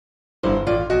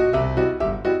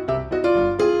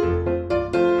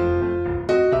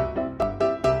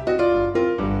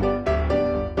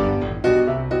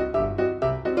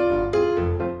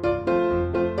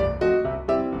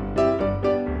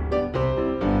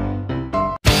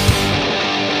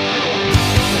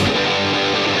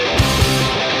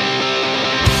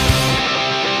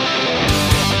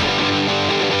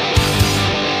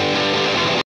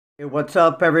What's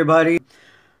up, everybody?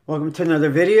 Welcome to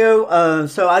another video.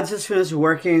 So I just finished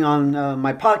working on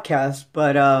my podcast,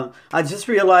 but I just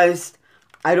realized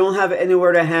I don't have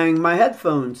anywhere to hang my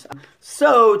headphones.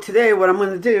 So today what I'm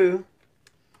going to do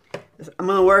is I'm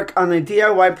going to work on a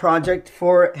DIY project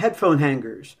for headphone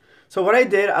hangers. So what I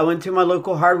did, I went to my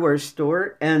local hardware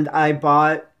store and I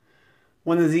bought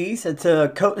one of these. It's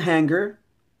a coat hanger.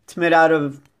 It's made out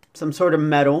of some sort of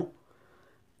metal.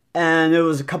 And it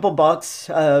was a couple bucks,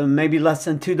 maybe less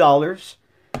than $2.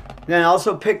 Then I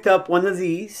also picked up one of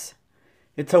these.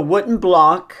 It's a wooden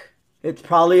block. It's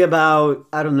probably about,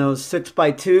 I don't know, 6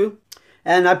 by 2.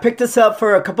 And I picked this up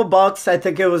for a couple bucks. I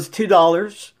think it was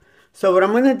 $2. So what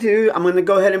I'm going to do, I'm going to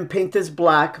go ahead and paint this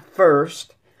black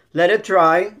first. Let it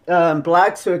dry.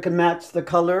 Black so it can match the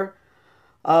color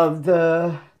of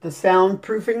the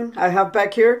soundproofing I have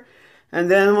back here. And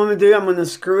then what I'm going to do, I'm going to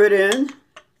screw it in.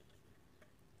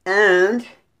 And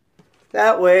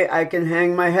that way I can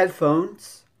hang my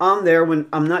headphones on there when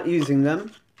I'm not using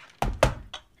them.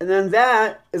 And then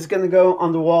that is going to go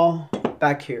on the wall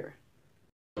back here.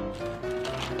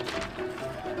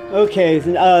 Okay,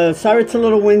 sorry it's a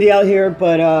little windy out here,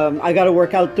 but I got to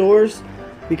work outdoors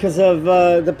because of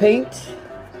the paint.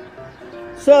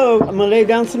 So I'm going to lay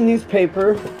down some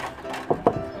newspaper.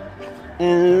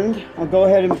 And I'll go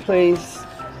ahead and place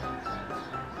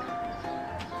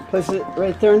it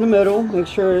right there in the middle. Make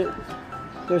sure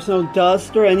there's no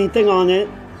dust or anything on it.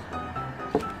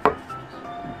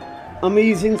 I'm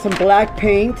using some black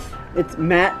paint. It's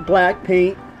matte black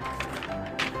paint.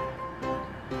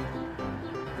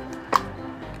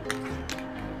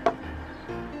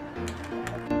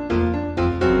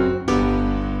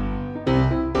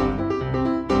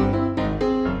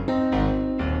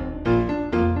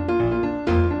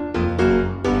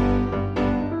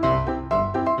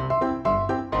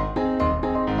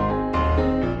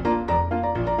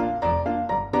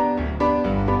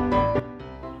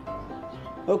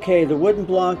 Okay, the wooden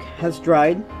block has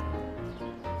dried.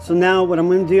 So now what I'm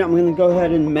going to do, I'm going to go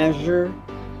ahead and measure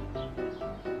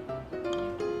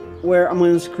where I'm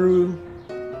going to screw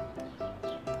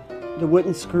the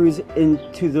wooden screws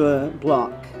into the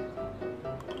block.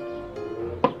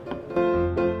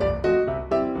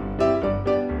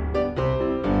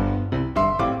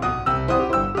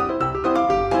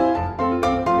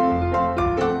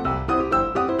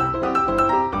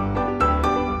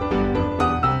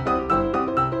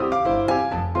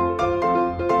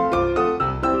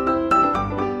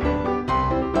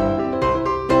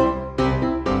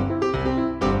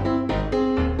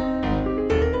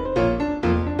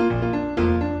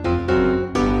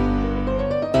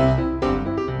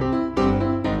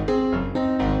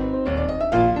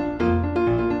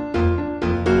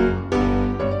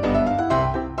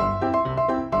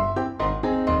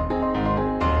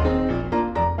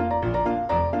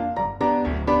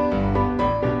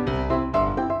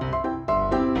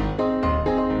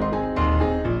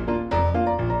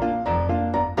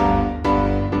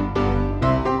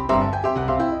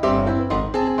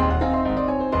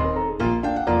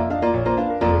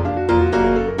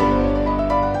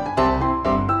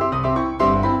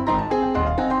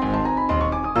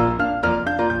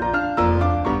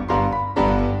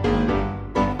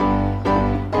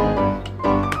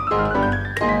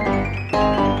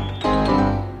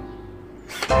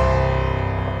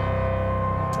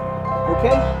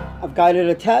 Okay, I've got it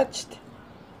attached.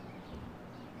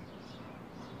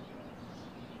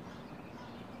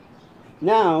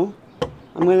 Now,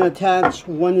 I'm going to attach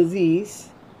one of these.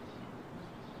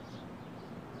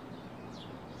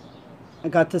 I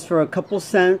got this for a couple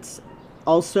cents,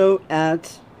 also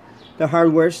at the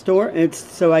hardware store. It's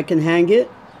so I can hang it.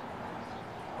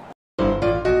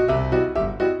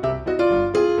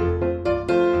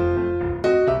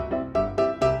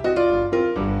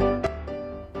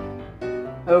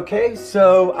 Okay,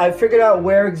 so I figured out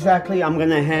where exactly I'm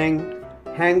gonna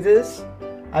hang this.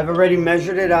 I've already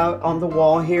measured it out on the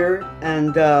wall here,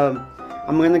 and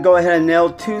I'm gonna go ahead and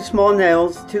nail 2 small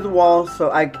nails to the wall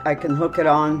so I can hook it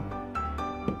on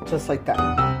just like that.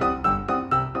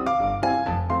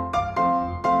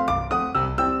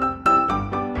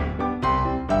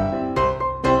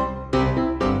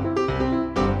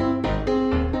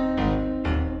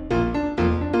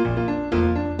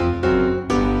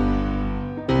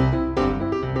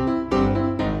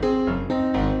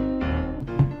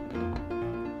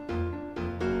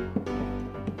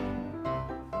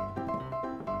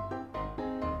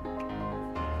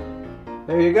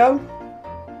 There you go.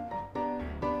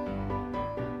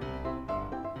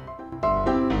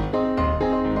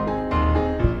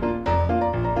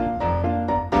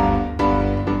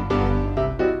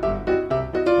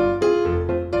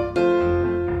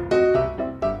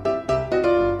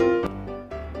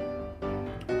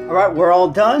 Alright, we're all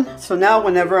done. So now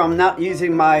whenever I'm not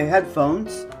using my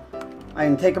headphones, I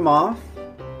can take them off.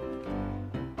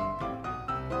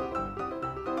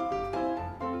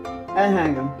 And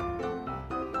hang them.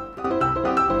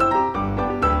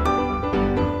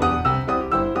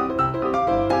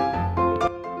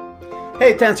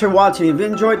 Hey, thanks for watching. If you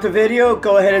enjoyed the video,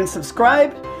 go ahead and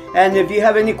subscribe. And if you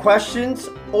have any questions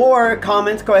or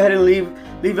comments, go ahead and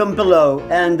leave them below.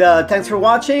 And thanks for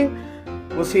watching.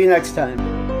 We'll see you next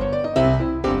time.